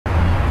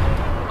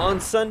On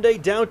Sunday,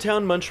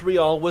 downtown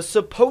Montreal was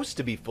supposed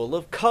to be full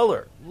of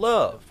color,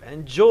 love,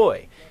 and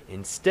joy.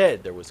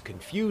 Instead, there was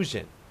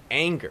confusion,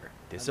 anger,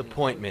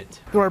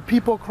 disappointment. There were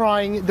people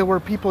crying, there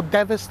were people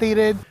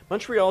devastated.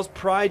 Montreal's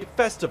Pride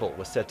Festival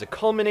was set to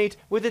culminate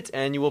with its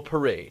annual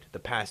parade, the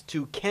past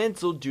two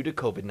canceled due to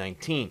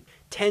COVID-19.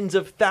 Tens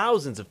of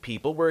thousands of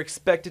people were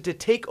expected to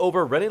take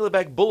over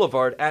René-Lévesque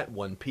Boulevard at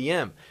 1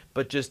 p.m.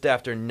 But just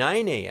after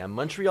 9 a.m.,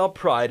 Montreal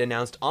Pride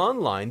announced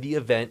online the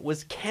event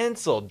was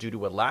canceled due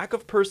to a lack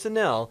of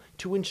personnel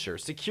to ensure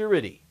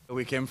security.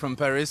 We came from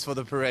Paris for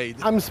the parade.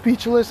 I'm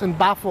speechless and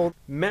baffled.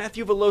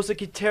 Matthew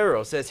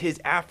Velosa-Quintero says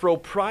his Afro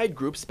Pride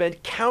group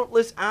spent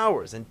countless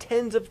hours and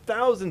tens of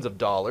thousands of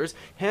dollars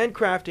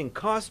handcrafting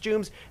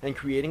costumes and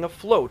creating a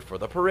float for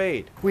the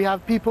parade. We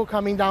have people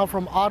coming down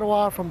from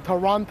Ottawa, from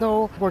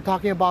Toronto. We're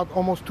talking about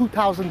almost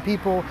 2,000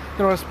 people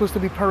that are supposed to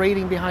be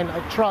parading behind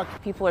a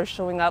truck. People are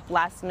showing up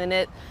last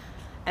minute,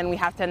 and we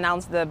have to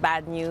announce the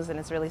bad news, and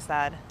it's really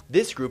sad.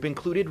 This group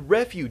included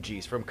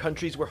refugees from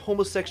countries where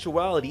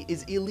homosexuality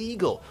is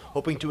illegal,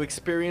 hoping to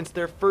experience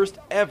their first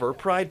ever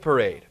Pride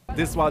parade.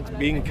 This was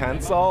being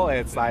cancelled,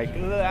 it's like,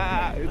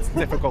 it's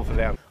difficult for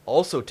them.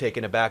 Also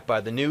taken aback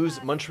by the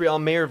news, Montreal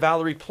Mayor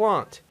Valerie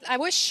Plante. I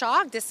was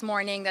shocked this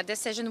morning that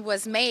decision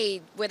was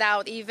made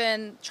without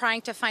even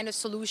trying to find a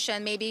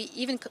solution, maybe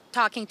even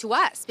talking to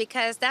us,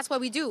 because that's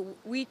what we do.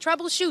 We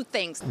troubleshoot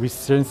things. We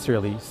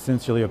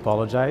sincerely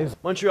apologize.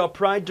 Montreal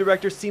Pride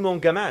director Simon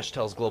Gamache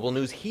tells Global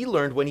News he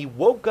learned when he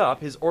woke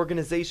up his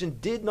organization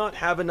did not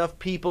have enough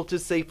people to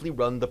safely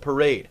run the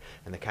parade,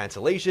 and the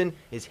cancellation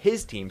is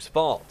his team's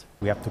fault.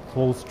 We have to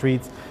close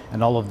streets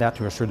and all of that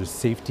to assure the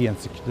safety and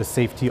the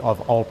safety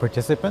of all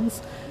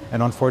participants.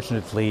 And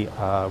unfortunately,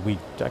 we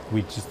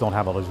just don't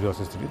have all the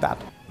resources to do that.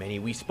 Many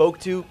we spoke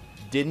to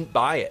didn't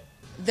buy it.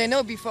 They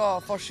know before,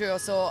 for sure,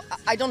 so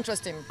I don't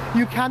trust him.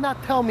 You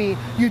cannot tell me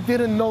you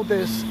didn't know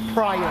this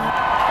prior.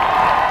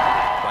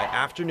 By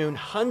afternoon,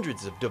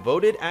 hundreds of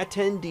devoted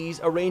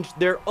attendees arranged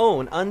their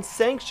own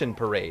unsanctioned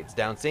parades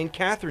down St.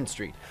 Catherine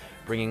Street,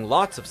 bringing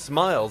lots of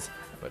smiles.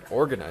 But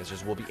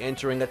organizers will be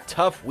entering a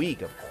tough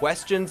week of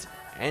questions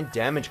and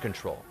damage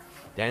control.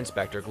 Dan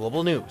Spector,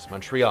 Global News,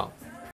 Montreal.